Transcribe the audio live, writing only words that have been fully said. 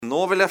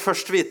Nå vil jeg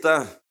først vite,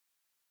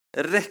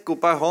 rekk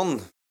opp ei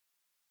hånd,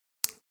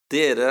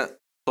 dere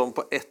som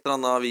på et eller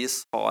annet vis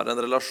har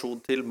en relasjon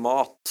til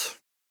mat.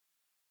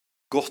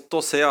 Godt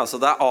å se, altså.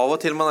 Det av og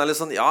til man litt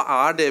sånn,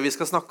 ja, det vi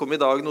skal snakke om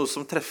i dag noe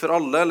som treffer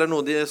alle, eller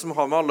noe som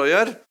har med alle å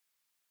gjøre?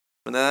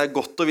 Men det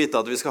godt å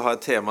vite at vi skal ha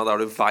et tema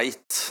der du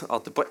vet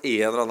at det på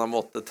en eller annen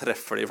måte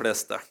treffer de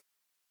fleste.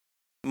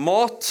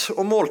 Mat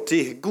og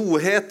måltid,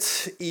 godhet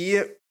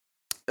i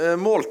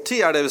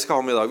måltid det vi skal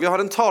ha med i dag. Vi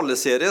har en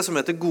taleserie som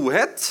heter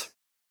Godhet,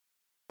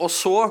 og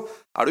så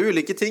det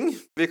ulike ting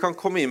vi kan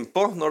komme inn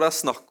på når det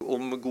snakk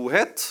om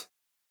godhet.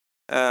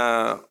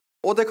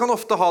 Og det kan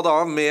ofte ha da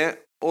med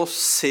å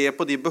se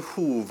på de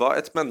behova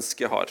et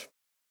menneske har.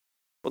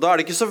 Og da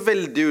det ikke så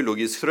veldig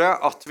ulogisk, tror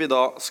jeg, at vi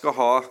da skal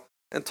ha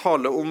en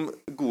tale om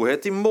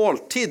godhet i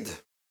måltid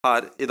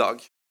her i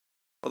dag.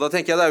 Og da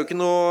tenker jeg det jo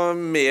ikke noe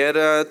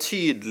mer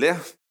tydelig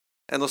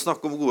enn å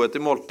snakke om godhet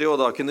i måltid, og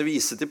da kunne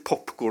vise til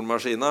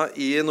popcornmaskina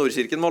i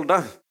Nordkirken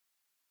Molde.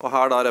 Og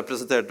her da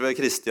representerte vi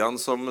Kristian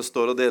som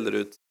står og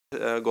deler ut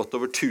godt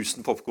over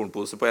 1000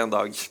 popcornposer på en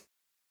dag.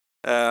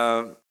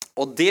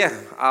 Og det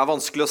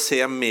vanskelig å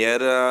se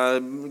mer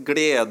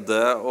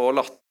glede og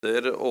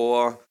latter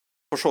og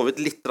for så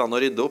vidt litt å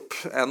rydde opp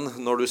enn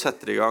når du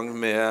setter i gang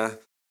med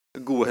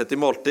godhet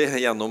i måltid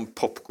gjennom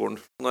popcorn.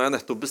 Nå har jeg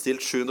nettopp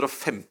bestilt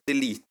 750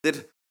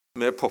 liter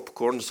med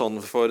popcorn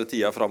sånn for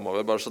tida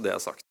fremover, bare så det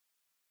sagt.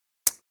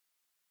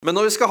 Men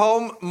når vi skal ha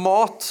om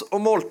mat og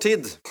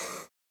måltid,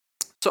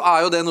 så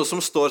jo det noe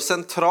som står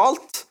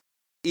sentralt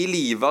i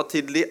livet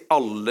til de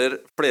aller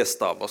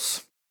fleste av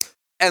oss.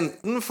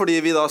 Enten fordi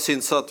vi da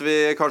synes at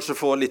vi kanskje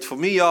får litt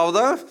for mye av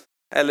det,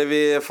 eller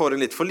vi får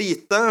en litt for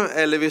lite,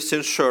 eller vi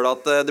synes selv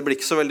at det blir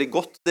ikke så veldig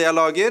godt det jeg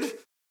lager,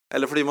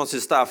 eller fordi man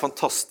synes det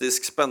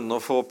fantastisk spennende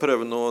å få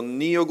prøve noe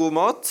ny og god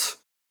mat.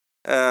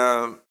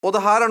 Og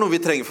det her noe vi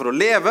trenger for å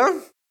leve.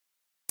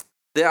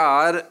 Det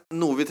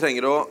noe vi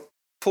trenger å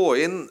få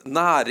inn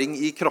næring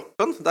i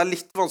kroppen. Det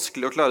litt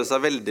vanskelig å klare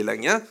seg veldig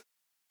lenge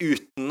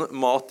uten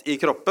mat i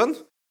kroppen.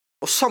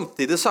 Og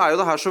samtidig så jo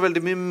det her så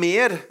veldig mye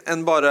mer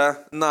enn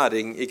bare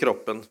næring i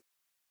kroppen.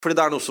 Fordi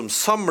det noe som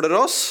samler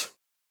oss.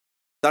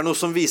 Det noe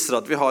som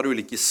viser at vi har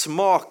ulike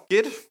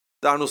smaker.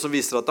 Det noe som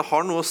viser at det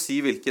har noe å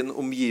si hvilken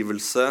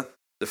omgivelse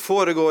det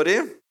foregår i,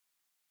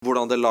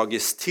 hvordan det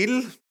lages til,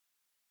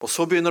 og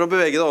så begynner det å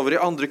bevege deg over i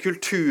andre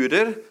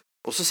kulturer,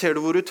 og så ser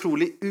du hvor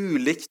utrolig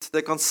ulikt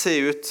det kan se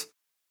ut,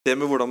 det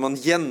med hvordan man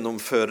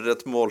gjennomfører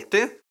et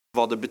måltid,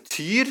 hva det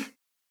betyr,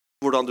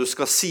 hvordan du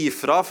skal si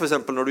fra, for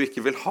eksempel når du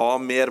ikke vil ha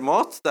mer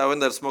mat. Det jo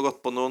en del som har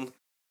gått på noen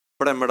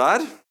blemmer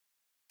der.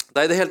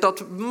 Det i det hele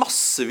tatt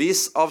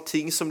massevis av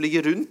ting som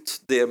ligger rundt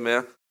det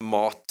med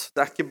mat.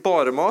 Det ikke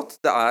bare mat,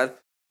 det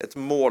et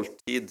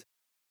måltid.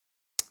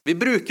 Vi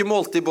bruker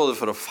måltid både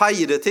for å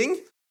feire ting,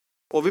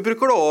 og vi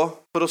bruker det også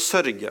for å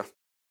sørge.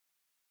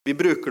 Vi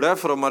bruker det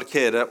for å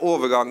markere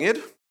overganger,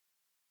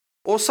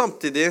 og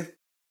samtidig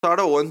så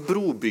det også en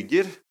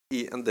brobygger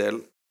i en del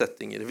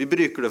settinger. Vi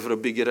bruker det for å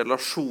bygge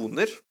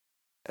relasjoner,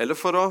 eller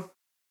for å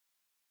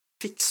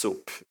fikse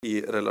opp i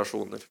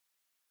relasjoner.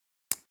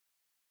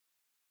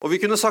 Og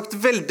vi kunne sagt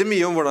veldig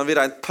mye om hvordan vi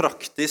rent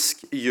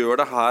praktisk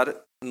gjør det her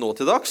nå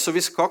til dags, så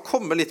vi skal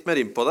komme litt mer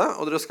inn på det,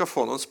 og dere skal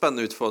få noen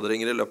spennende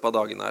utfordringer i løpet av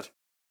dagen her.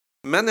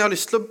 Men jeg har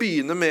lyst til å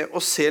begynne med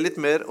å se litt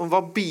mer om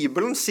hva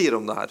Bibelen sier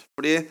om det her,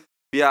 fordi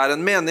vi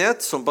en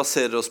menighet som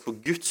baserer oss på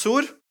Guds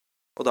ord,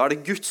 og da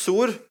det Guds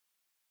ord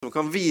som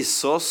kan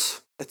vise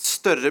oss et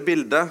større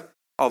bilde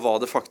av hva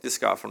det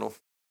faktisk for noe.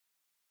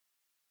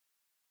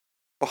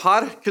 Og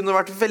her kunne det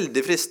vært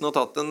veldig fristende å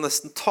tatt en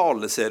nesten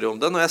taleserie om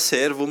det, når jeg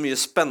ser hvor mye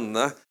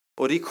spennende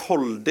og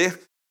rikholdig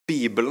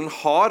Bibelen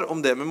har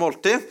om det med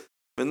måltid.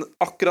 Men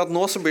akkurat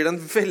nå så blir det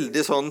en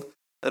veldig sånn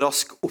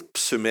rask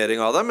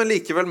oppsummering av det, men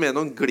likevel med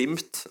noen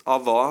glimt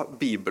av hva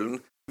Bibelen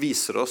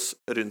viser oss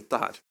rundt det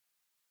her.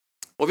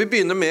 Og vi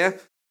begynner med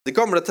Det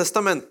gamle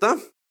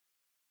testamentet,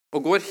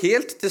 og går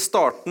helt til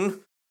starten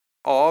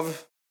av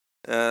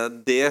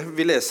det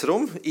vi leser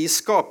om i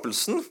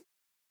skapelsen.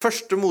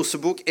 Første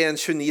Mosebok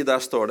 1:29, der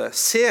står det: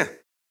 Se,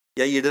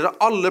 jeg gir dere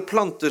alle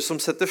planter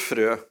som setter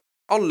frø,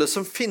 alle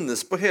som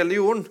finnes på hele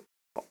jorden,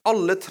 og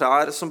alle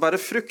trær som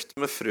bærer frukt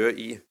med frø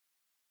i.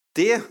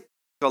 Det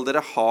skal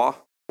dere ha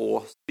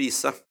og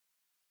spise.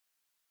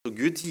 Så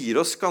Gud gir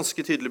oss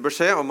ganske tydelig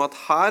beskjed om at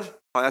her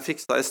har jeg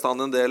fikset i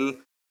stand en del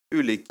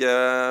ulike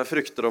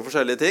frukter og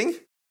forskjellige ting,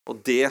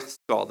 og det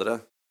skal dere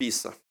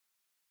spise.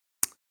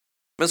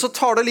 Men så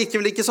tar det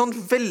likevel ikke sånn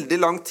veldig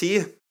lang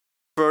tid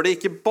før det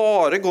ikke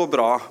bare går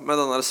bra med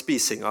denne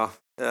spisinga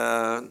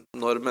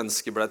når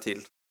mennesket ble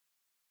til.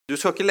 Du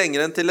skal ikke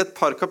lenger enn til et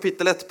par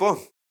kapittel etterpå.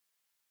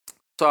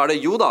 Så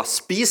det jo da,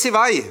 spis i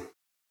vei.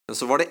 Men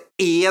så var det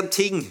én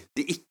ting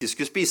de ikke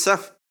skulle spise.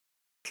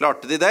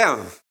 Klarte de det?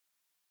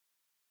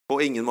 På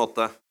ingen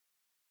måte.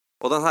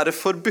 Og den her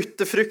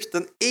forbudte frukt,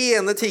 den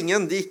ene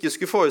tingen de ikke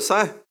skulle få i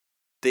seg,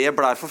 det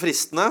ble for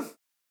fristende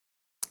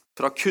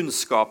fra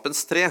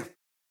kunnskapens tre.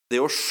 Det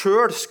å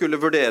selv skulle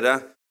vurdere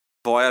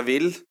hva jeg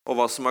vil, og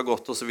hva som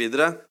godt og så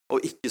videre,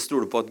 og ikke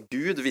stole på at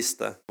Gud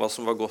visste hva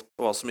som var godt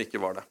og hva som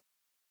ikke var det.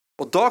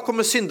 Og da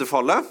kommer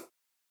syndefallet,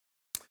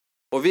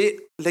 og vi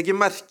legger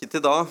merke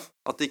til da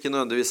at det ikke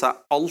nødvendigvis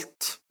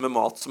alt med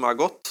mat som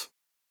godt,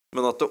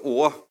 men at det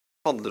også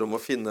handler om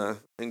å finne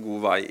en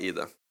god vei i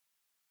det.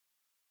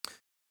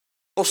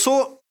 Og så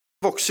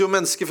vokser jo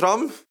mennesket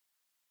fram,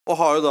 og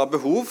har jo da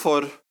behov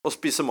for å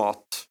spise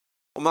mat.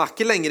 Og man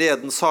ikke lenger i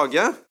Edens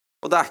hage,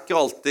 og det ikke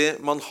alltid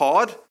man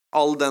har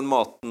all den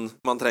maten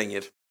man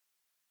trenger.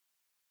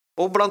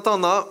 Og blant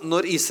annet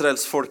når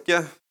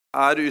Israelsfolket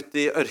ute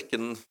i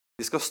ørkenen,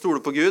 de skal stole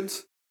på Gud,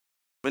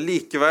 men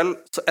likevel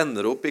så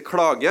ender det opp i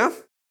klage,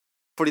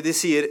 fordi de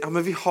sier, ja,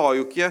 men vi har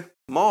jo ikke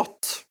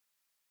mat.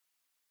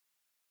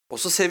 Og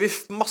så ser vi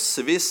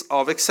massevis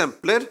av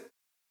eksempler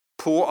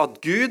på at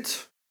Gud,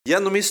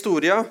 gjennom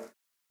historia,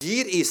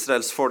 gir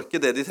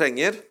Israelsfolket det de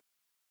trenger,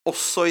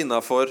 også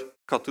innenfor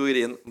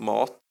kategorien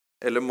mat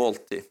eller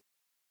måltid.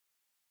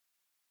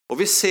 Og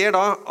vi ser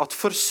da at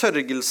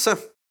forsørgelse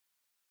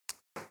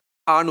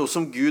noe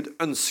som Gud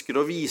ønsker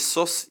å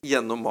vise oss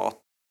gjennom mat.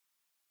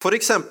 For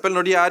eksempel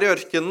når de i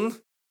ørkenen,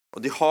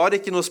 og de har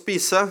ikke noe å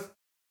spise,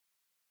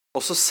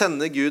 og så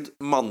sender Gud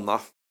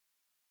manna,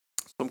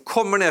 som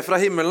kommer ned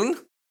fra himmelen,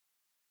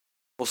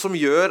 og som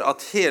gjør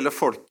at hele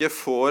folket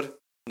får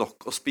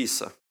nok å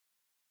spise.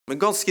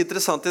 Men ganske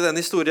interessant i den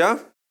historien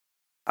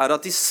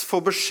at de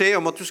får beskjed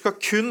om at du skal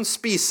kun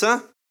spise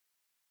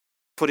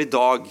for i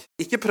dag.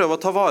 Ikke prøv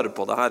å ta vare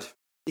på det her.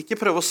 Ikke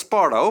prøv å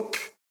spare deg opp,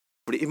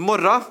 fordi i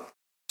morgen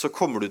så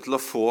kommer du til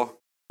å få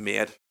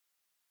mer.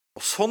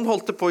 Og sånn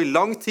holdt det på i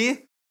lang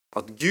tid,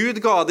 at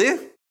Gud ga dem,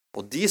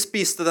 og de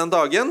spiste den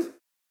dagen,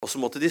 og så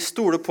måtte de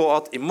stole på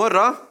at i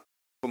morgen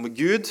kommer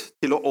Gud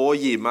til å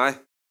gi meg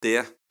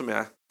det som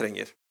jeg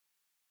trenger.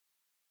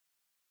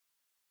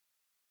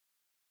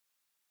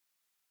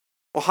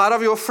 Og her har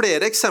vi jo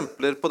flere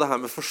eksempler på det her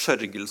med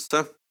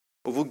forsørgelse,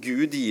 og hvor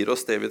Gud gir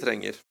oss det vi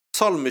trenger.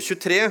 Salme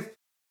 23,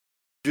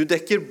 du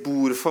dekker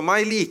bord for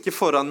meg like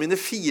foran mine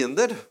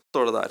fiender,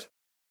 står det der.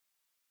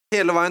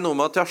 Hele veien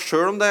om at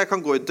selv om det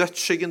kan gå i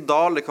dødsskyggen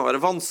dal, det kan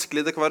være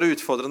vanskelig, det kan være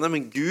utfordrende,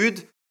 men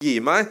Gud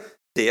gir meg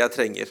det jeg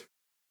trenger.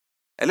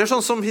 Eller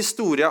sånn som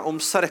historia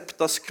om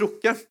Sareptas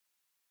krukke,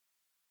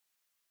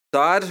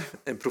 der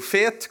en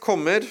profet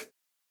kommer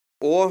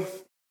og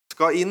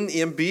skal inn i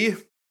en by,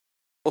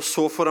 og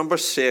så får han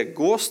beskjed,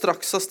 gå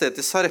straks av sted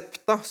til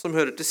Sarepta, som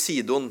hører til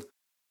Sidon,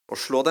 og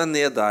slå deg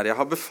ned der. Jeg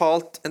har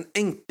befalt en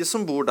enke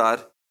som bor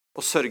der,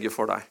 og sørge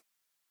for deg.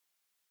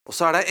 Og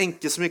så det en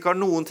enke som ikke har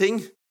noen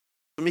ting,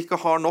 som ikke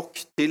har nok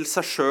til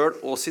seg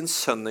selv og sin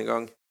sønn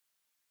engang.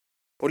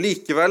 Og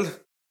likevel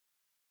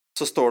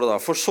så står det da,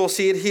 for så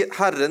sier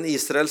Herren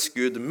Israels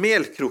Gud,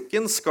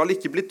 melkrukken skal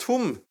ikke bli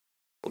tom,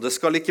 og det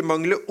skal ikke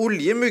mangle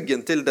olje i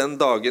muggen til den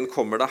dagen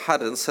kommer da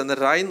Herren sender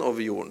regn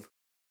over jorden.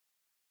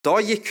 Da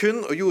gikk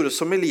hun og gjorde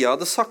som Elia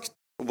hadde sagt,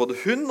 og både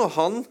hun og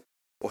han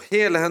og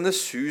hele hennes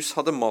hus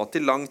hadde mat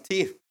i lang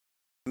tid.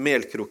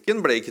 Melkrukken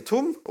ble ikke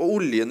tom, og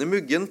oljen i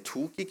muggen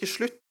tok ikke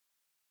slutt.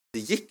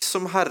 Det gikk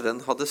som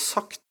Herren hadde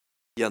sagt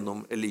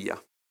gjennom Elia.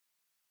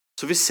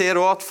 Så vi ser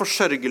også at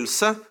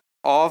forsørgelse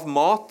av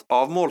mat,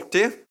 av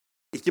måltid,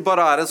 ikke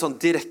bare en sånn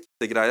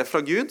direkte greie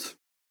fra Gud,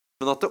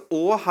 men at det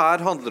også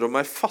her handler om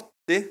en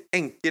fattig,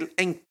 enkel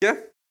enke,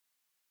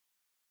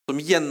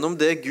 som gjennom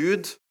det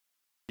Gud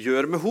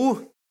gjør med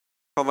henne,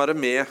 kan være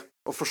med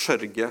å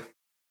forsørge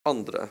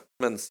andre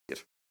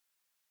mennesker.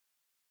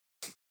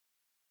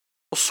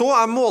 Og så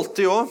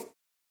måltid også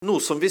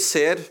noe som vi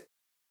ser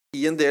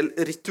i en del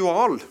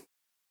ritual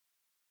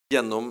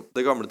gjennom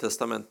Det gamle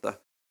testamentet,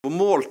 hvor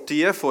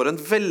måltidet får en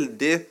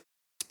veldig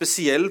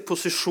spesiell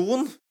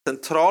posisjon,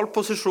 sentral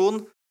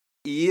posisjon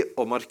i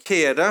å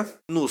markere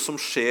noe som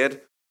skjer.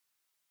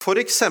 For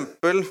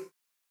eksempel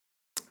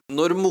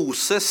når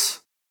Moses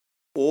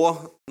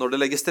og når det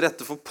legges til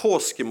rette for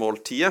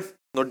påskemåltidet,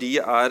 når de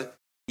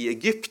i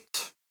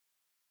Egypt,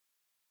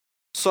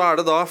 så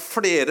det da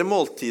flere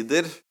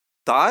måltider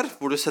der,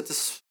 hvor det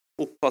settes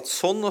opp at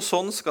sånn og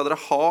sånn skal dere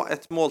ha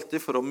et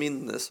måltid for å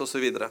minnes, og så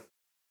videre.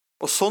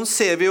 Og sånn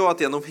ser vi jo at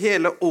gjennom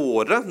hele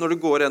året, når du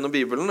går gjennom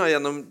Bibelen og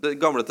gjennom Det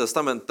gamle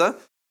testamentet,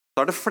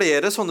 så det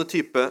flere sånne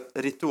type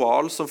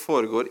ritual som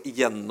foregår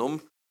gjennom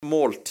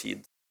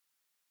måltid.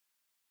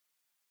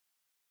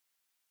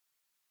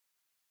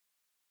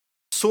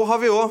 Så har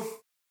vi også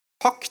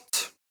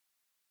pakt.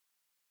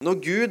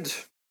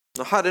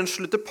 Når Herren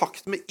slutter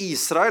pakt med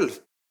Israel,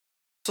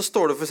 så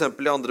står det for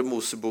eksempel i 2.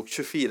 Mosebok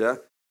 24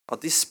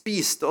 at de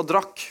spiste og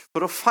drakk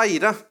for å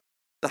feire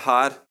det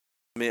her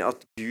med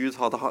at Gud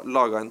hadde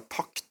laget en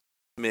pakt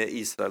med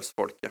Israels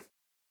folket.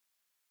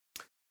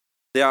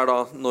 Det da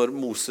når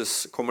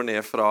Moses kommer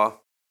ned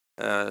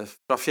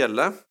fra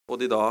fjellet,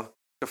 og de da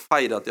skal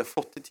feire at de har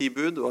fått de 10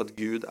 bud, og at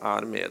Gud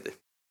med dem.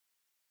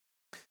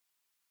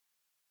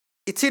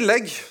 I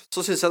tillegg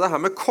så synes jeg det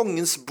her med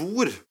kongens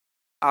bord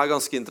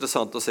ganske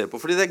interessant å se på,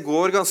 fordi det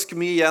går ganske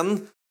mye igjen,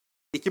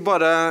 ikke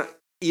bare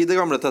i Det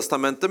gamle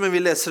testamentet, men vi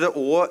leser det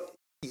også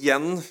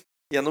igjen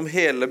gjennom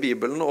hele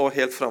Bibelen og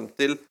helt frem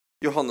til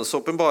Johannes'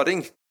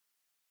 åpenbaring.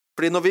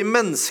 Fordi når vi i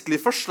menneskelig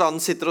forstand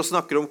sitter og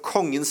snakker om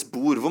kongens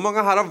bord, hvor mange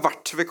her har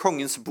vært ved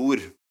kongens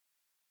bord?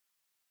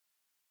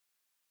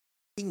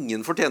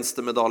 ingen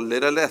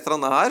fortjenestemedaljer eller et eller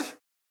annet her.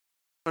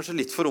 Kanskje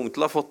litt for ung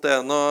til å ha fått det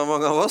enn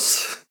mange av oss.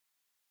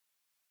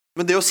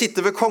 Men det å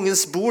sitte ved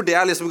kongens bord, det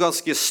liksom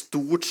ganske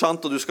stort,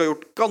 sant? Og du skal ha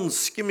gjort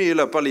ganske mye i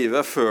løpet av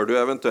livet før du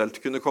eventuelt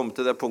kunne komme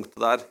til det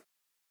punktet der.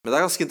 Men det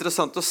er ganske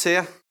interessant å se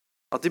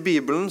at i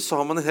Bibelen så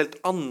har man en helt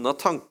annen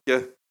tanke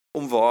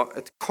om hva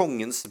et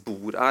kongens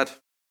bord er.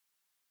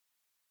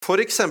 For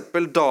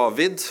eksempel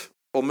David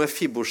og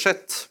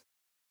Mefibosjet.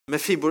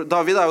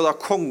 David er jo da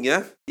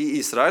konge i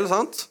Israel,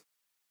 sant?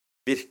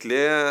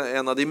 Virkelig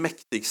en av de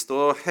mektigste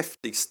og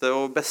heftigste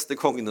og beste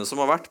kongene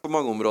som har vært på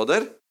mange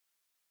områder.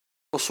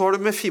 Og så har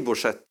du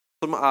Mefibosjet,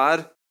 som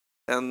er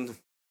en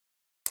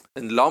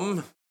lam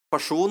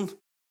person,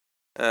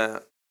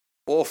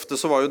 og ofte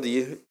så var jo de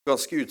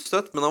ganske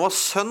utstøtt, men han var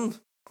sønn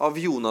av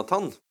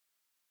Jonathan,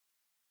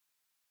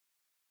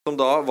 som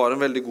da var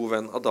en veldig god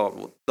venn av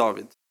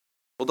David.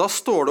 Og da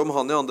står det om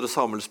han i 2.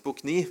 Samuels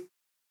bok 9,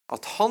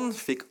 at han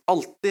fikk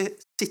alltid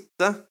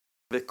sitte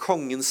ved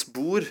kongens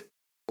bord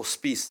og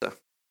spise.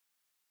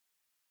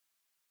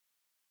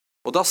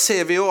 Og da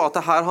ser vi jo at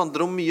det her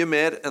handler om mye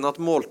mer enn at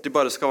måltid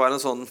bare skal være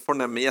en sånn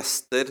fornemme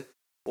gjester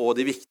og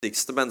de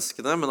viktigste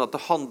menneskene, men at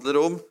det handler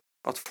om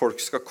at folk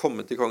skal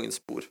komme til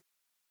kongens bord.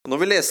 Og når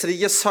vi leser i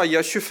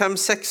Jesaja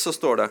 25,6 så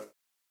står det: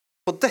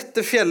 På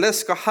dette fjellet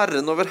skal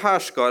Herren over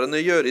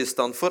hærskarene gjøre i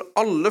stand for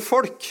alle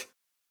folk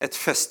et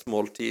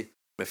festmåltid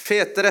med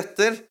fete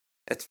retter,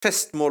 et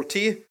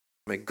festmåltid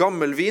med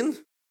gammel vin,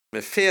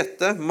 med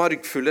fete,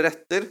 margfulle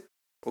retter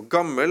og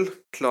gammel,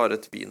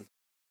 klaret vin.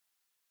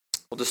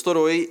 Og det står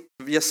også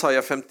i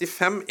Jesaja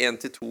 55,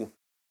 1-2.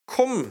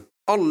 Kom,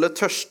 alle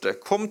tørste,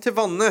 kom til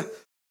vannet.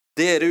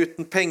 Dere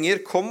uten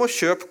penger, kom og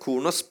kjøp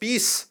korn og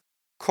spis.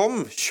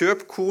 Kom,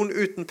 kjøp korn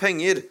uten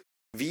penger,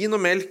 vin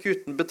og melk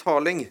uten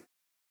betaling.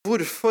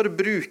 Hvorfor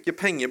bruke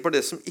penger på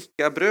det som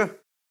ikke er brød,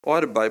 og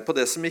arbeid på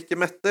det som ikke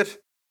metter?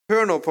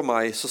 Hør nå på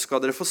meg, så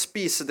skal dere få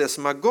spise det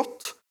som er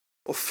godt,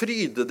 og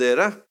fryde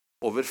dere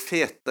over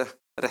fete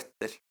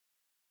retter.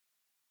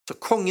 Så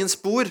kongens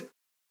bord,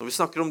 når vi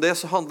snakker om det,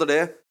 så handler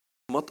det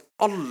om at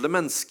alle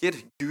mennesker,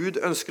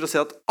 Gud ønsker å si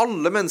at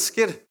alle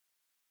mennesker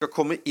skal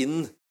komme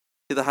inn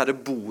til det her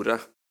bordet.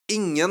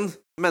 Ingen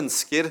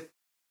mennesker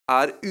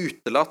er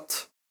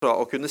utelatt fra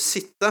å kunne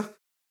sitte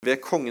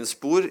ved kongens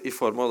bord i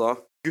form av da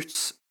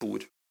Guds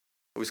bord.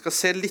 Og vi skal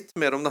se litt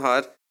mer om det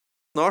her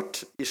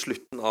snart i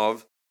slutten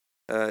av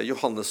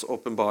Johannes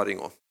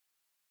åpenbaring også.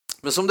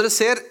 Men som dere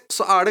ser,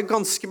 så er det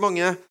ganske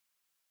mange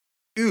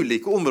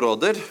ulike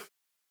områder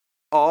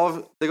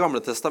av det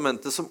gamle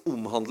testamentet som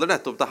omhandler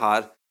nettopp det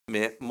her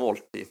med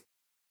måltid.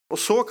 Og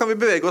så kan vi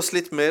bevege oss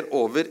litt mer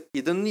over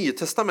i det nye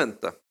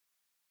testamentet.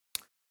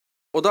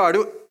 Og da er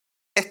det jo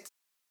et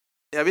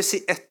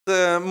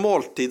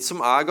måltid som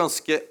er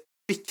ganske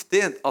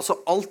viktig. Altså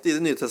alt i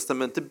det nye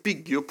testamentet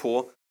bygger jo på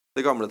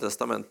det gamle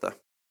testamentet.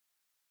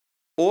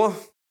 Og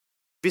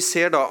vi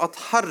ser da at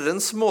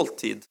Herrens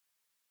måltid,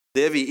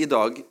 det vi i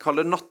dag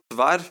kaller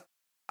nattvær,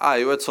 er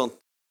jo et sånt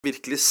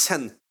virkelig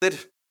senter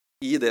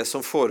i det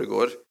som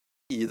foregår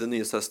i det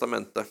nye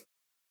testamentet.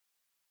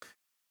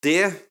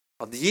 Det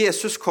at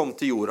Jesus kom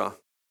til jorda,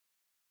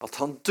 at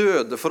han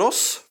døde for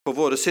oss, for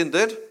våre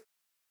synder,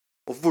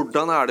 og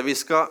hvordan er det vi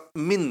skal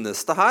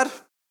minnes det her?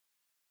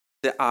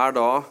 Det er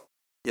da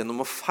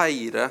gjennom å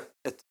feire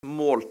et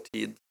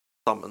måltid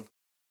sammen.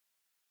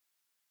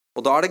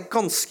 Og da er det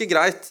ganske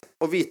greit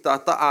å vite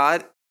at det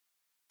er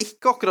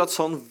ikke akkurat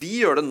sånn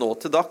vi gjør det nå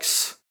til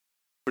dags,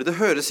 fordi det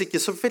høres ikke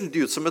så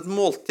veldig ut som et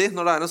måltid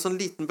når det er en sånn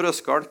liten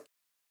brødskalk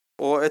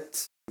og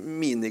et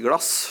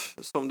miniglass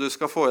som du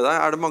skal få i deg.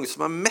 Er det mange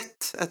som er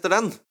mett etter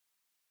den?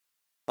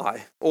 Nei.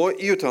 Og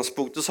i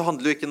utgangspunktet så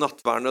handler jo ikke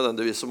nattværen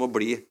nødvendigvis om å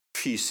bli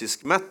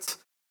fysisk mett,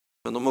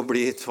 men om å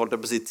bli,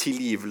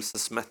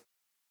 tilgivelsesmett.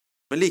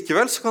 Men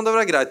likevel så kan det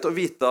være greit å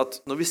vite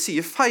at når vi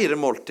sier feire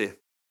måltid,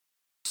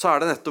 så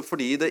er det nettopp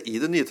fordi det i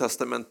det nye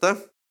testamentet,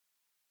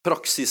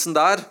 praksisen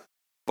der,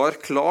 var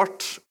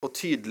klart og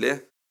tydelig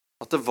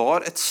at det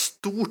var et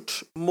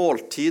stort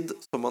måltid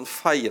som man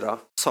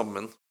feiret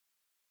sammen.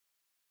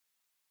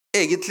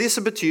 Egentlig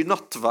så betyr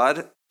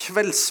nattvær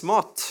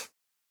kveldsmat.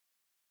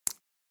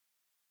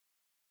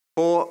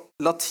 På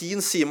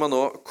latin sier man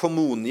nå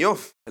communio,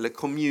 eller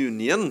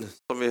communion,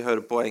 som vi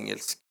hører på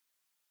engelsk,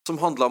 som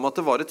handler om at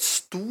det var et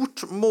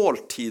stort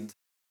måltid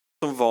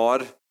som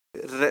var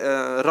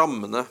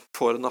rammene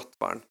for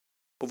nattværen.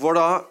 Og hvor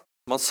da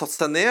man satte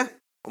seg ned,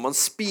 og man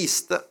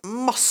spiste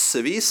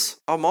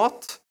massevis av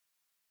mat,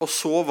 og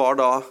så var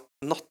da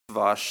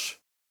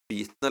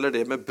nattværsbiten, eller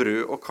det med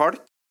brød og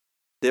kalk,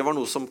 det var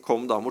noe som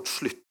kom da mot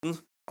slutten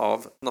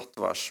av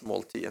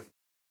nattværsmåltidet.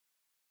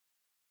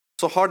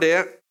 Så har det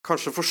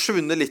kanskje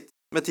forsvunnet litt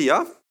med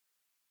tida,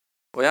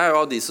 og jeg er jo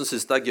av de som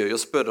synes det er gøy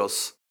å spørre oss,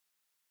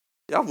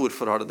 ja,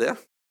 hvorfor har det det?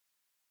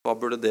 Hva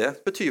burde det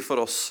bety for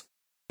oss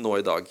nå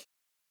i dag?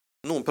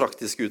 Noen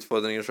praktiske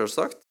utfordringer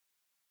selvsagt,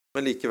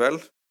 men likevel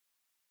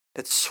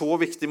et så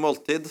viktig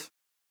måltid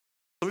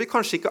som vi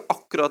kanskje ikke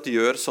akkurat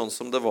gjør sånn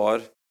som det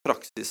var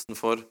praksisen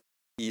for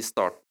i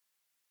starten.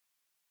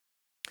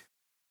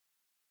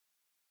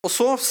 Og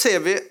så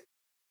ser vi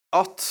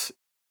at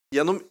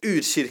gjennom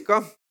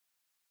urkirka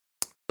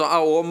så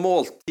også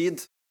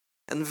måltid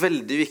en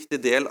veldig viktig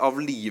del av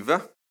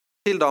livet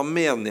til da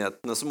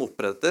menighetene som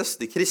opprettes,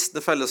 de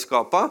kristne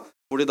fellesskapene,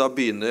 hvor de da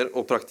begynner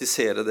å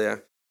praktisere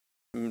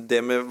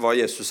det med hva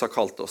Jesus har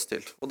kalt oss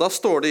til. Og da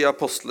står det i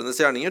Apostlenes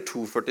gjerninger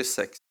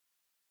 2,46.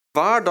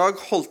 Hver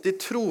dag holdt de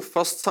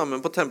trofast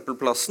sammen på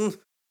tempelplassen,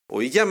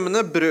 og i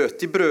hjemmene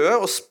brøt de brødet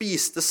og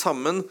spiste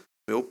sammen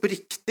med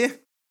oppriktig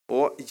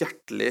og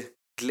hjertelig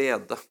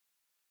glede.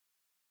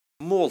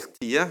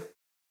 Måltidet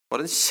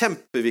var en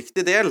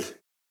kjempeviktig del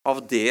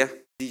av det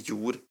de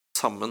gjorde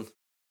sammen.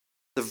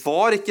 Det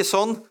var ikke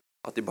sånn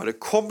at de bare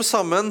kom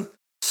sammen,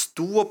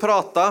 sto og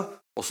pratet,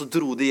 og så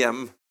dro de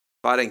hjem,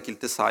 hver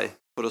enkelt til seg,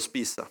 for å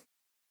spise.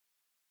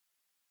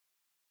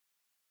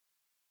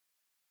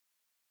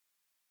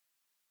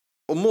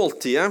 Og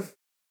måltidet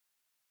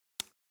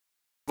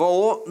var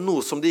også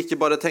noe som de ikke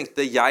bare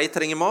tenkte, jeg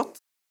trenger mat,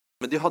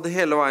 men de hadde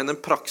hele veien en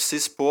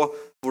praksis på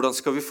hvordan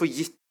skal vi få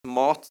gitt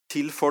mat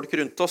til folk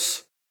rundt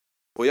oss.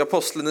 Og i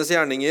Apostlenes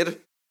gjerninger,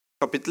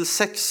 kapittel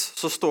 6,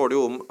 så står det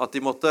jo om at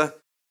de måtte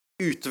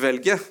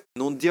utvelge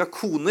noen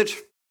diakoner.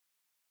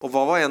 Og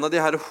hva var en av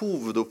de her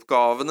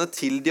hovedoppgavene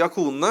til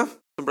diakonene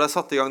som ble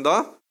satt i gang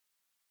da?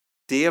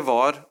 Det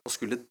var å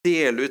skulle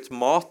dele ut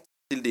mat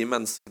til de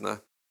menneskene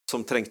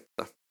som trengte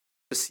det.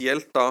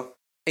 Spesielt da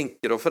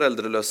enker og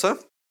foreldreløse,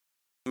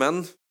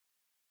 men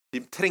de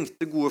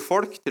trengte gode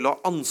folk til å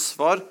ha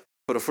ansvar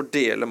for å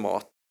fordele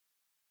mat.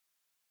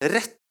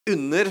 Rett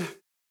under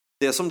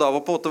det som da på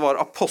en måte var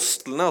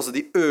apostlene, altså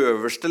de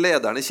øverste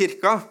lederne i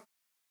kirka,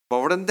 hva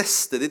var det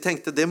neste de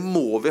tenkte, det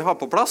må vi ha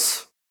på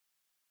plass?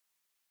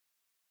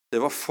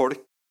 Det var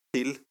folk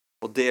til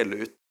å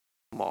dele ut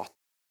mat.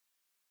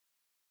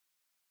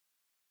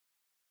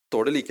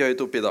 Står det like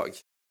høyt oppe i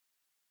dag.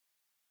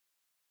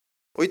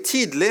 Og i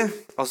tidlig,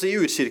 altså i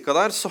urkirka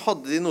der, så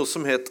hadde de noe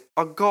som het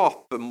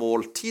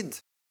agapemåltid.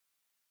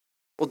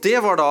 Og det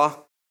var da,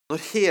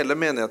 når hele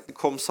menigheten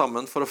kom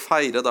sammen for å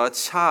feire da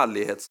et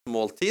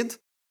kjærlighetsmåltid,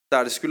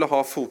 der de skulle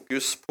ha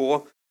fokus på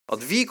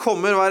at vi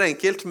kommer hver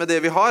enkelt med det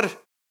vi har,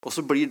 og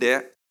så blir det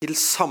til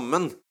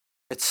sammen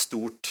et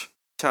stort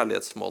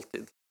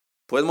kjærlighetsmåltid.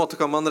 På en måte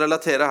kan man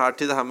relatere her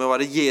til det her med å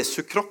være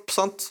Jesu kropp,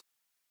 sant?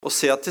 Og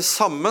se at til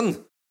sammen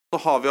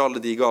så har vi alle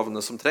de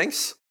gavene som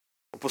trengs.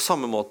 Og på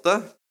samme måte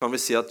kan vi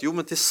si at jo,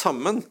 men til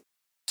sammen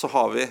så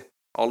har vi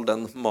all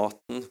den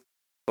maten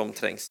som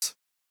trengs.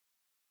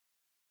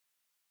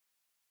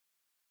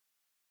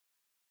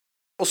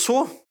 Og så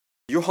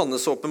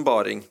Johannes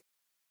åpenbaring.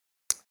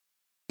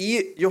 I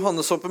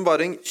Johannes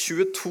åpenbaring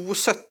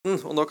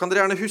 22,17, og nå kan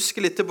dere gjerne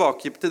huske litt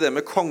tilbake til det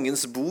med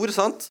kongens bord,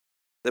 sant?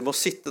 Det må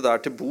sitte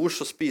der til bords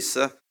og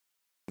spise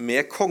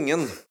med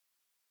kongen.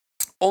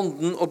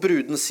 Ånden og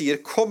bruden sier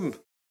kom,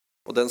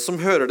 og den som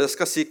hører det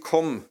skal si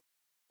kom.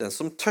 Den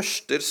som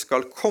tørster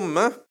skal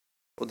komme,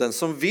 og den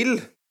som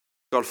vil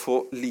skal få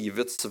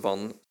livets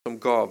vann som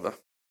gave.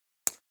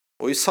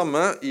 Og i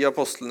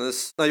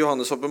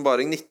Johannes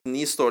åpenbaring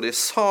 19,9 står det,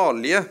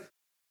 salige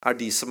er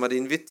de som er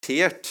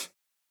invitert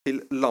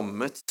til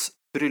lammets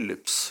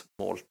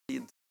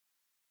bryllupsmåltid.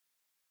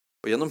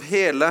 Og gjennom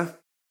hele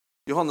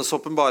Johannes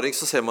åpenbaring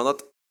så ser man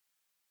at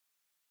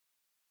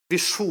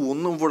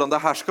visjonen om hvordan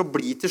det her skal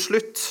bli til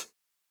slutt,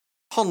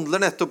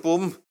 handler nettopp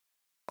om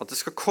at det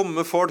skal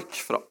komme folk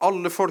fra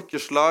alle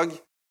folkeslag,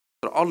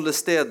 fra alle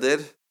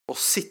steder, og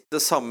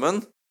sitte sammen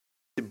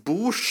til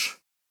bords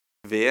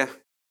ved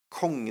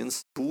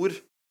kongens bord,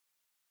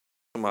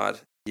 som er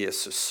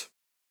Jesus.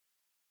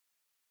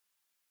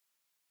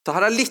 Så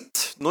her er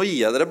litt, nå gir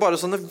jeg dere bare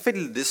sånne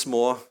veldig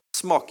små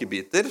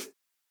smakebiter,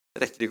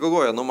 jeg rekker ikke å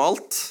gå gjennom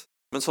alt,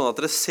 men sånn at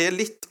dere ser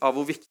litt av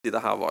hvor viktig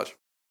det her var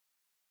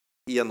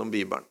gjennom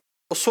Bibelen.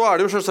 Og så er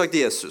det jo selvsagt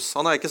Jesus,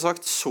 han har ikke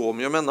sagt så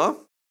mye om ennå,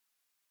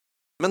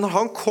 men når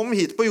han kom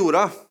hit på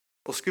jorda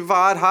og skulle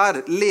være her,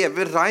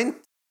 leve rent,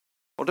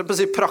 og det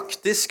er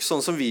praktisk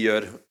sånn som vi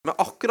gjør, med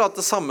akkurat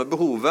det samme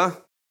behovet,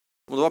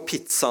 om det var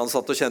pizza han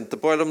satt og kjente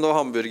på, eller om det var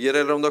hamburger,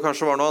 eller om det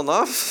kanskje var noe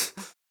annet,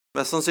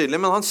 mest sannsynlig,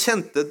 men han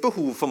kjente et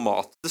behov for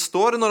mat. Det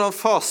står når han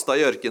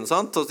fastet i ørken,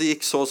 sant? Og det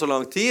gikk så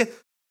lang tid,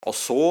 og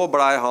så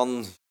ble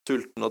han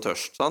sulten og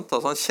tørst. Sant?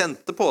 Altså han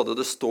kjente på det,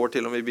 det står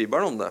til og med i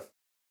Bibelen om det.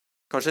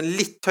 Kanskje en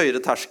litt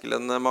høyere terskel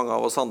enn mange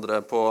av oss andre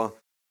på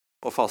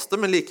å faste,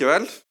 men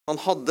likevel, han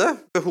hadde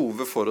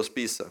behovet for å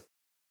spise.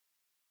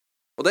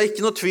 Og det er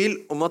ikke noe tvil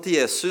om at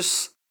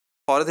Jesus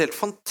har en helt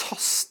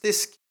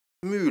fantastisk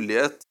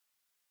mulighet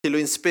til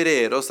å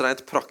inspirere oss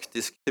rent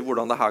praktisk til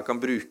hvordan det her kan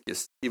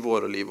brukes i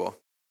våre liv også.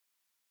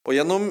 Og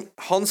gjennom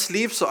hans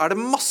liv så er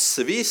det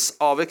massevis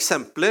av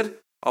eksempler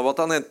av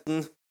at han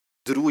enten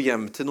dro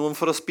hjem til noen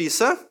for å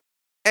spise,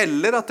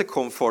 eller at det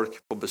kom folk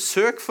på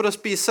besøk for å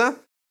spise,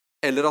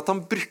 eller at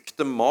han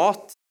brukte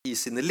mat i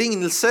sine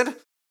lignelser,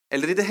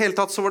 eller i det hele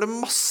tatt så var det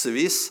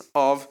massevis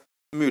av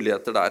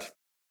muligheter der.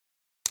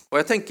 Og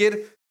jeg tenker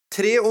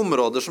 3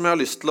 områder som jeg har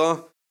lyst til å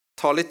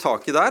ta litt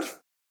tak i der.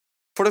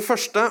 For det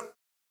første,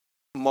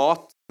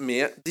 mat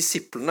med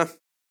disiplene.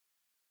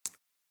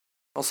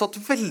 Han satt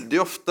veldig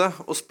ofte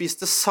og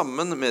spiste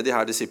sammen med de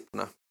her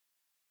disiplene.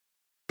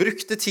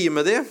 Brukte tid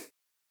med de,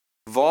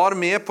 var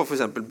med på for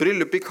eksempel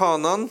bryllup i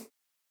Kanaan.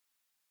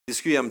 De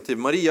skulle hjem til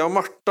Maria og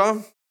Martha.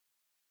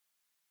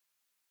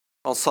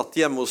 Han satt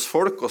hjemme hos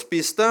folk og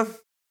spiste.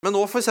 Men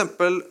også for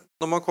eksempel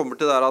når man kommer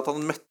til der at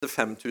han mette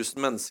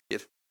 5000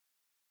 mennesker.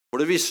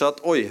 Hvor det viser seg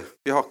at, oi,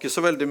 vi har ikke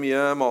så veldig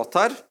mye mat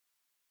her.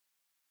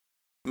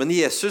 Men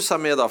Jesus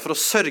med da for å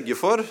sørge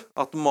for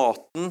at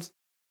maten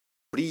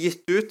blir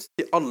gitt ut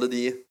til alle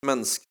de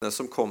menneskene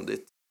som kom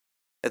dit.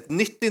 Et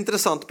nytt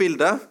interessant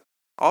bilde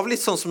av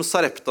litt sånn som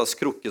Sareptas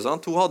krukke.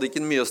 Sant? Hun hadde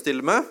ikke mye å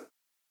stille med.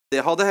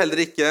 Det hadde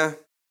heller ikke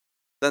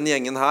den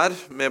gjengen her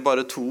med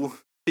bare 2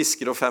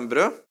 fisker og 5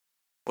 brød.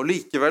 Og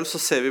likevel så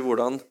ser vi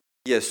hvordan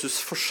Jesus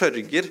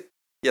forsørger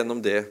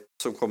gjennom det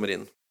som kommer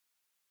inn.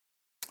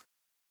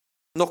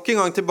 Nok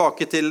en gang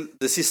tilbake til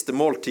det siste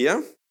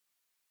måltidet.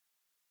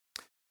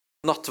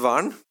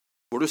 Nattverden,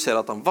 hvor du ser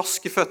at han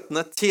vasker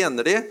føttene,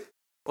 tjener de,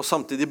 og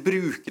samtidig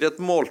bruker et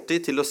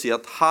måltid til å si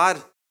at her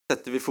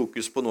setter vi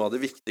fokus på noe av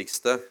det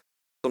viktigste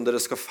som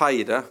dere skal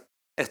feire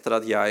etter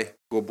at jeg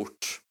går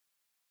bort.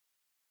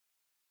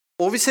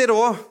 Og vi ser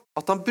også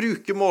at han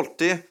bruker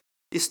måltid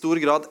i stor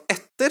grad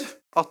etter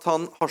at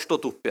han har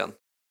stått opp igjen.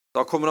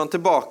 Da kommer han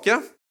tilbake,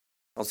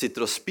 han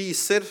sitter og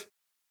spiser,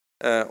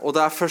 og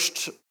det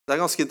er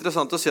ganske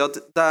interessant å si at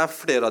det er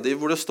flere av de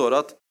hvor det står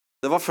at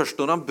det var først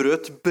når han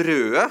brøt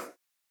brødet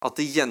at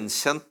de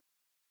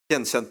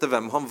gjenkjente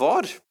hvem han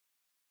var.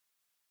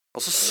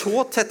 Altså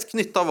så tett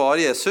knyttet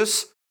var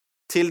Jesus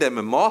til det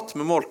med mat,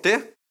 med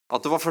måltid,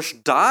 at det var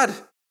først der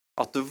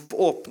at det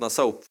åpnet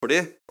seg opp for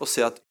dem å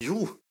se at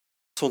jo,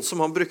 sånn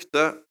som han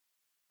brukte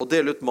å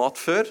dele ut mat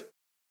før,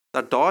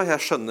 det er da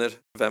jeg skjønner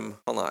hvem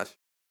han er.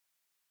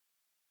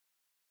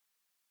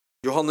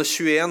 Johannes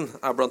 21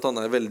 er blant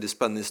annet en veldig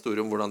spennende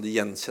historie om hvordan de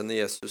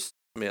gjenkjenner Jesus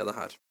med det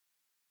her.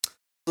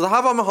 Så det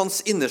her var med hans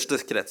innerste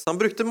krets. Han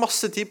brukte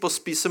masse tid på å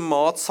spise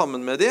mat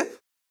sammen med de,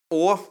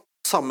 og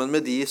sammen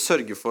med de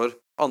sørge for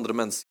andre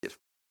mennesker.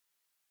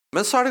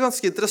 Men så er det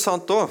ganske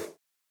interessant også,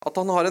 at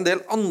han har en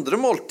del andre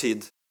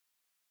måltid,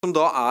 som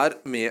da er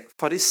med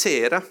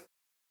fariseere.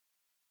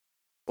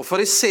 Og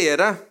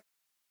fariseere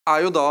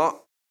er jo da,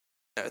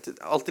 jeg vet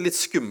ikke, alltid litt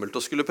skummelt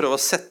å skulle prøve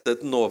å sette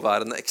et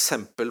nåværende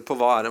eksempel på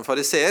hva er en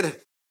fariseer,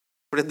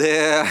 fordi det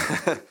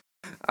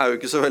er jo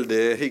ikke så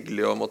veldig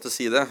hyggelig å måtte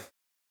si det.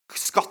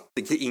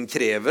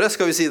 Skatteinnkrevere,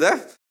 skal vi si det?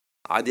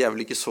 Nei, de er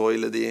vel ikke så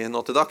ille de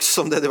nå til dags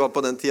som det de var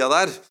på den tida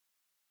der.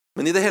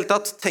 Men i det hele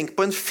tatt, tenk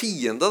på en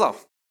fiende da.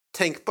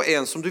 Tenk på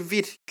en som du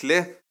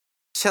virkelig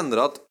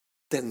kjenner at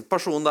den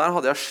personen der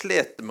hadde jeg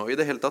slet med å i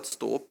det hele tatt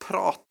stå og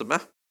prate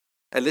med,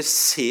 eller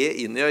se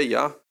inn i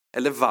øya,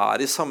 eller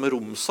være i samme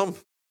rom som.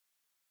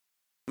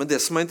 Men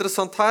det som er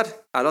interessant her,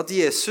 er at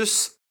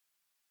Jesus,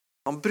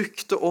 han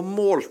brukte å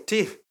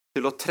måltid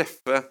til å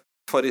treffe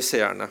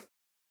fariseerne.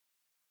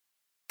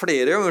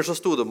 Flere ganger så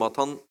stod det om at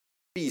han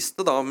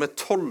spiste da med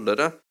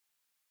tollere,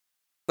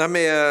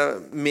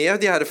 med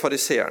de her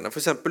fariseerne.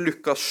 For eksempel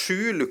Lukas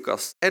 7,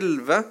 Lukas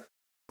 11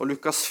 og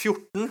Lukas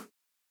 14,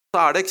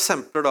 så er det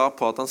eksempler da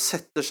på at han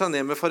setter seg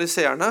ned med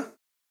fariseerne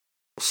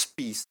og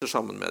spiser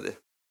sammen med dem.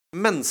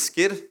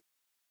 Mennesker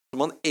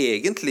som han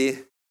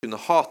egentlig kunne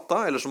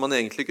hata, eller som han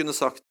egentlig kunne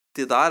sagt,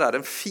 de der er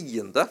en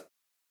fiende,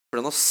 for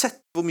han har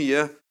sett hvor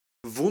mye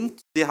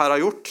vondt de her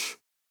har gjort,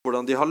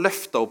 hvordan de har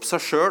løftet opp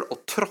seg selv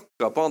og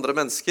tråkket på andre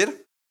mennesker,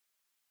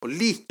 og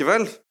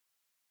likevel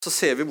så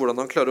ser vi hvordan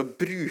han klarer å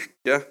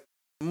bruke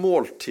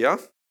måltida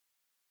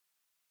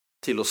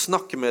til å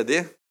snakke med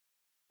dem,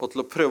 og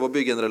til å prøve å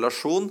bygge en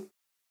relasjon,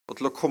 og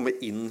til å komme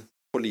inn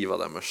på livet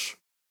deres.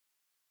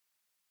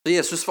 Så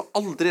Jesus var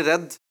aldri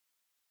redd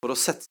for å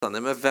sette seg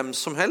ned med hvem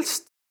som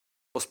helst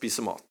og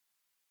spise mat.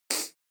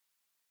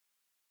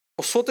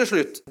 Og så til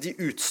slutt, de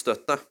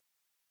utstøtte.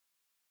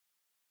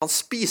 Han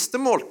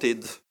spiste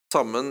måltid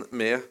sammen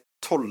med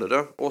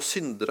tollere og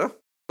syndere,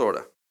 står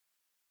det.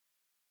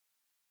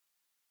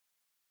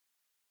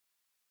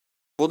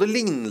 Både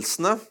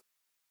lignelsene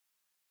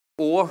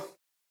og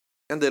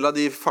en del av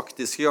de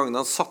faktiske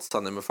gangene han satte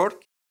seg ned med folk,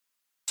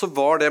 så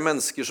var det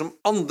mennesker som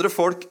andre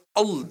folk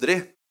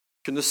aldri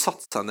kunne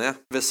satt seg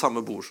ned ved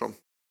samme bord som.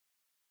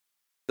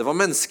 Det var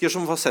mennesker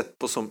som var sett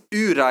på som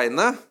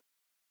ureine,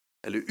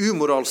 eller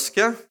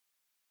umoralske,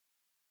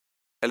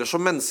 eller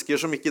som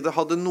mennesker som ikke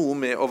hadde noe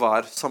med å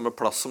være samme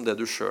plass som det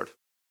du selv.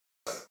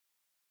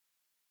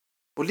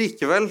 Og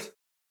likevel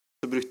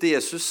så brukte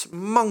Jesus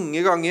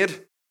mange ganger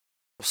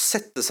å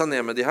sette seg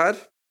ned med de her,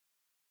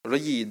 for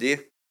å gi de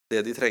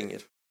det de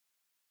trenger.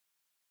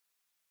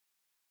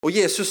 Og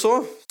Jesus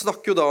også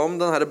snakker jo da om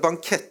denne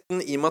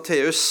banketten i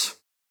Matteus.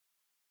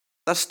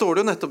 Der står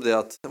det jo nettopp det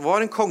at det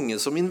var en konge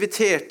som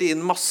inviterte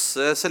inn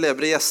masse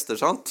celebre gjester,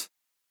 sant?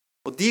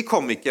 Og de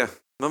kom ikke.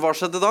 Men hva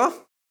skjedde da?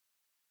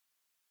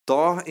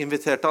 Da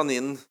inviterte han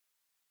inn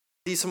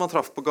de som han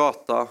traff på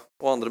gata,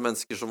 og andre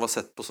mennesker som var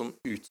sett på som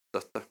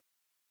utstøtte.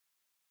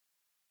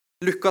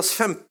 Lukas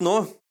 15 nå,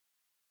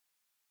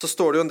 så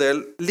står det jo en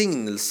del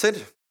lignelser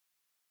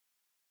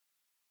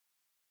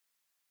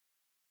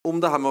om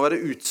det her med å være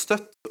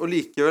utstøtt, og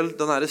likevel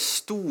den her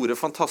store,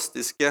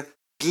 fantastiske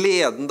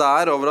gleden det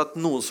er over at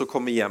noen som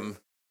kommer hjem.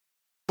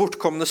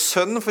 bortkomne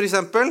sønn, for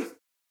eksempel,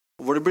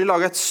 hvor det blir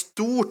laget et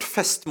stort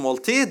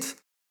festmåltid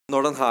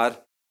når denne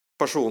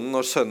personen,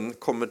 når sønnen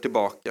kommer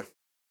tilbake.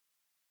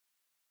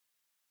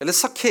 Eller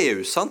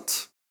Zacchaeus, sant?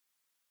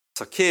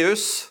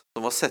 Zacchaeus,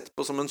 som var sett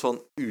på som en sånn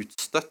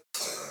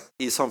utstøtt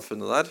i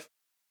samfunnet der.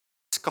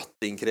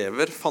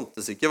 Skatteinnkrever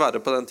fantes ikke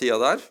verre på den tida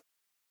der.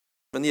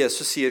 Men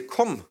Jesus sier,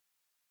 kom,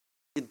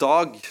 i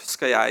dag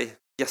skal jeg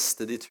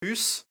gjeste ditt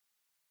hus.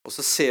 Og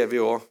så ser vi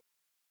jo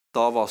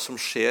da hva som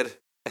skjer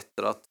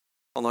etter at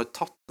han har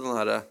tatt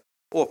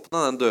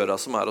åpnet den døra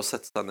som å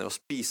sette seg ned og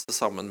spise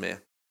sammen med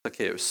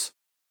Zacchaeus.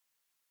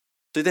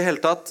 Så i det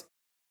hele tatt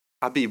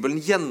Bibelen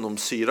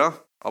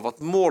gjennomsyret av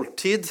at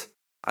måltid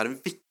en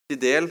viktig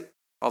del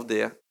av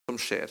det som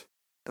skjer.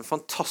 En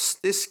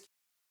fantastisk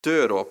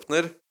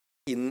døråpner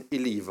inn i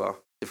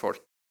livet til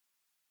folk.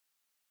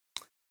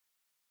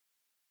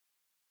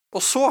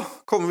 Og så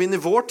kommer vi inn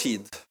i vår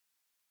tid.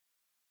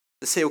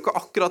 Det ser jo ikke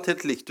akkurat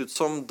helt likt ut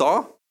som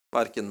da,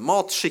 hverken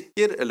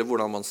matskikker, eller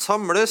hvordan man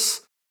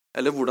samles,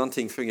 eller hvordan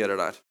ting fungerer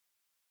der.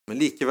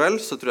 Men likevel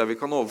så tror jeg vi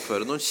kan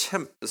overføre noen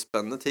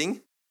kjempespennende ting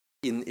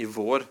inn i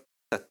vår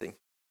setting.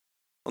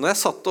 Og når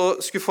jeg satt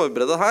og skulle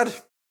forberede her,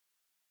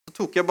 så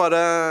tok jeg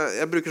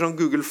bruker sånn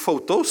Google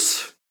Photos,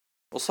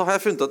 og så har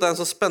jeg funnet at det en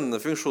så spennende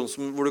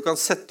funksjon hvor du kan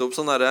sette opp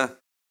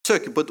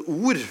søke på et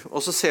ord,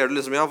 og så ser du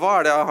liksom, ja,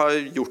 hva det jeg har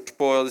gjort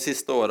på de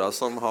siste årene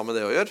som har med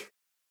det å gjøre?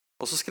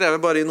 Og så skrev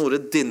jeg bare inn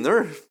ordet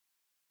dinner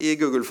i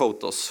Google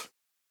Photos.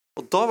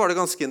 Og da var det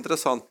ganske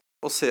interessant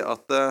å se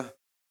at det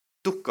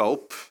dukket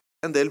opp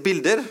en del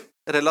bilder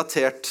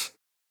relatert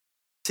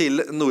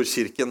til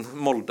Nordkirken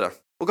Molde.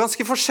 Og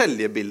ganske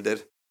forskjellige bilder.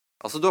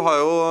 Altså, du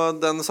har jo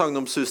den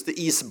sagnomsuste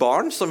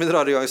isbaren som vi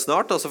drar i gang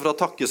snart, altså fra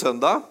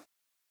takkesøndag.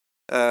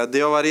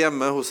 Det å være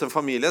hjemme hos en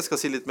familie, jeg skal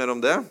si litt mer om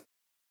det.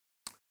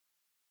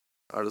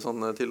 Det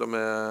sånn til og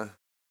med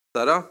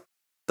der, ja.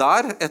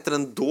 Der, etter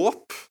en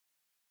dåp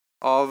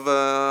av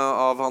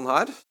han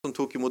her, som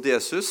tok imot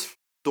Jesus,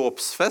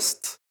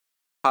 dåpsfest.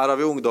 Her har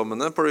vi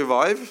ungdommene på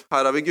Revive.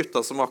 Her har vi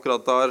gutta som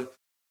akkurat har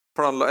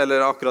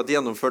akkurat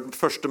gjennomført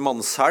første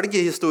mannshelg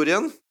i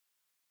historien.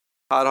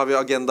 Her har vi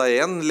Agenda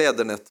 1,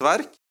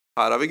 ledernettverk.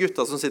 Her har vi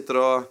gutta som sitter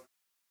og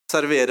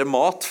serverer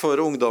mat for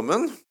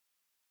ungdommen.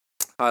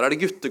 Her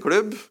det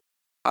gutteklubb.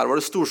 Her var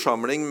det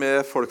storsamling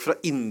med folk fra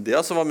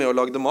India som var med og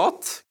lagde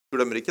mat.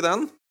 Glemmer ikke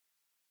den.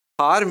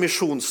 Her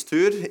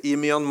misjonstur i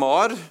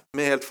Myanmar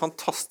med helt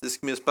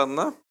fantastisk mye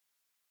spennende.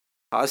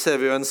 Her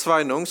ser vi jo en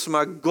Sveinung som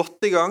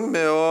godt i gang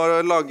med å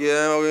lage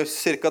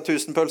ca.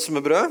 1000 pølser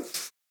med brød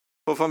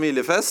på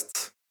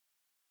familiefest.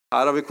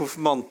 Her har vi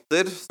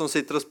konfirmanter som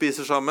sitter og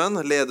spiser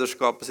sammen,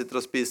 lederskapet sitter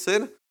og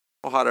spiser,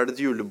 og her det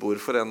et julebord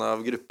for en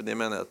av gruppene i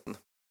menigheten.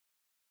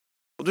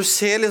 Og du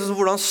ser liksom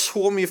hvordan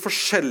så mye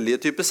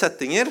forskjellige typer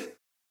settinger,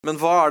 men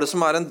hva det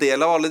som en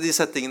del av alle de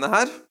settingene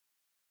her?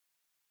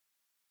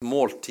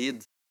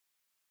 Måltid.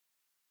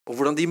 Og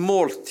hvordan de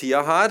måltida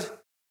her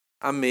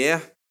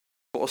med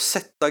på å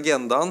sette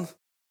agendaen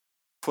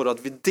for at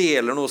vi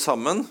deler noe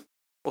sammen,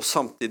 og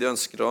samtidig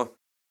ønsker å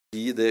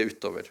gi det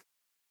utover.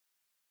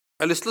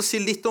 Jeg har lyst til å si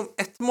litt om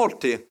ett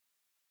måltid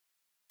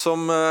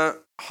som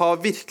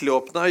har virkelig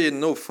åpnet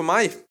øynene opp for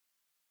meg.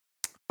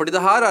 Fordi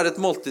det her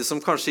et måltid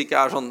som kanskje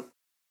ikke sånn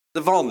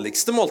det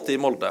vanligste måltid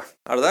i Molde.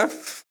 Det det?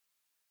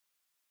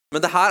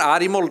 Men det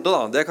her i Molde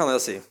da, det kan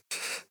jeg si.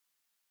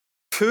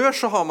 Før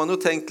så har man jo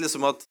tenkt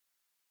liksom at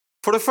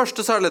for det første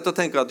så det lett å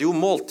tenke at jo,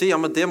 måltid, ja,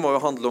 men det må jo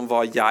handle om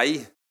hva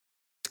jeg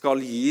skal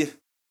gi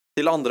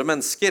til andre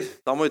mennesker.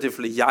 Da må i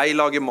tilfelle jeg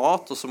lage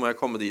mat, og så må jeg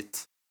komme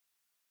dit.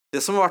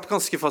 Det som har vært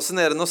ganske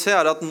fascinerende å se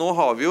at nå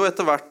har vi jo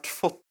etter hvert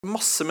fått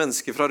masse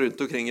mennesker fra rundt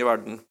omkring i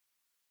verden.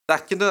 Det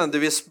ikke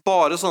nødvendigvis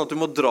bare sånn at du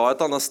må dra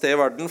et annet sted i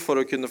verden for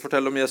å kunne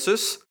fortelle om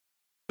Jesus.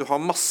 Du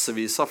har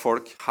massevis av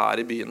folk her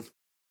i byen.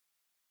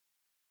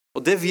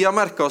 Og det vi har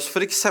merket oss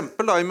for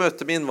eksempel da, i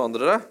møte med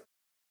innvandrere,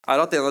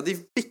 at en av de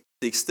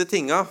viktigste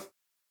tingene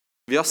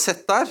vi har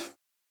sett der,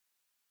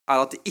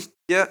 at det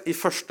ikke i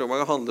første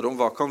omgang handler om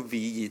hva kan vi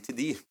gi til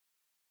de.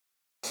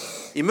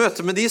 I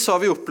møte med de så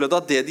har vi opplevd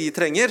at det de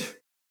trenger,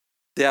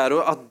 det jo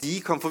at de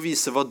kan få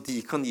vise hva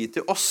de kan gi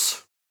til oss.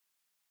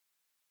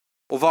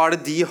 Og hva det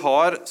de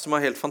har som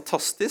helt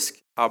fantastisk,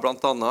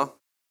 blant annet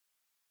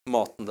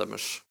maten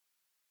deres.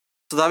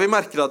 Så der vi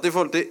merker at i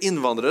forhold til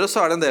innvandrere,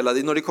 så det en del av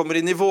de, når de kommer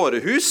inn i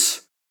våre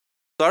hus,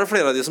 så det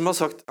flere av de som har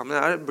sagt, ja, men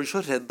jeg blir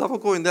så redd av å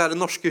gå inn i de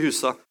norske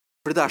husa,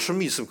 fordi det så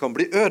mye som kan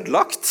bli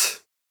ødelagt,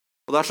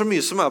 og det så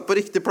mye som på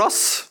riktig plass,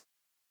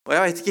 og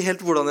jeg vet ikke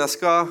helt hvordan jeg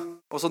skal,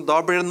 og så da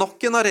blir det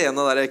nok en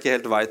arena der jeg ikke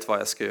helt vet hva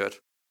jeg skal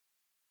gjøre.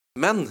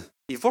 Men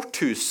i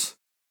vårt hus,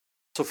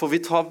 så får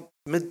vi ta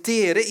med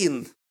dere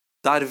inn,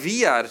 der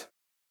vi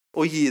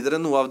og gi dere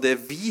noe av det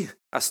vi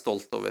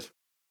stolt over.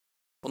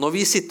 Og når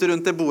vi sitter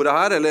rundt det bordet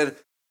her, eller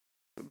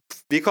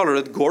vi kaller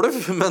det et gulv,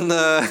 men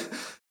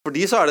for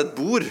de så det et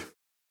bord,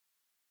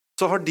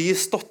 så har de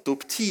stått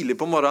opp tidlig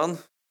på morgenen,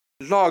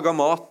 laget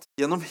mat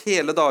gjennom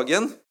hele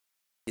dagen,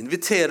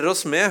 inviterer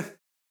oss med,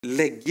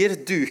 legger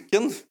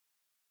duken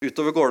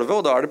utover gulvet,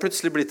 og da det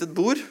plutselig blitt et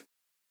bord.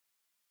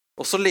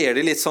 Og så ler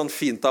de litt sånn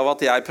fint av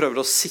at jeg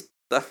prøver å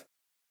sitte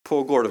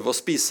på gulvet og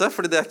spise,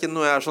 fordi det er ikke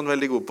noe jeg er sånn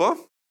veldig god på.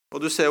 Og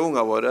du ser jo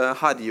ungene våre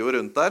herjer jo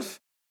rundt der,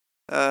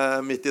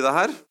 midt i det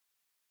her.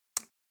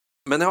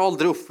 Men jeg har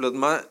aldri opplevd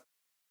meg,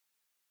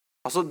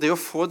 altså det å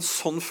få en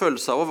sånn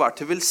følelse av å være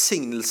til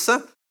velsignelse,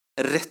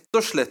 rett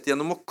og slett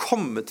gjennom å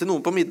komme til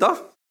noen på middag,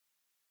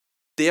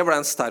 det ble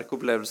en sterk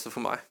opplevelse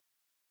for meg.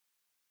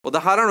 Og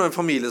det her er nå en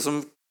familie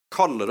som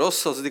kaller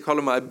oss, altså de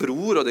kaller meg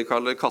bror, og de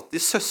kaller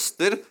Katti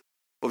søster,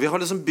 og vi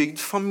har liksom bygd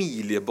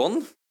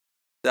familiebånd.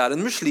 Det er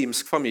en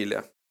muslimsk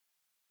familie.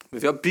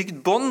 Men vi har bygd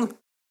bånd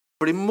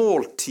fordi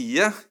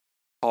måltidet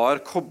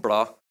har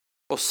koblet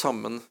oss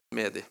sammen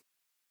med dem.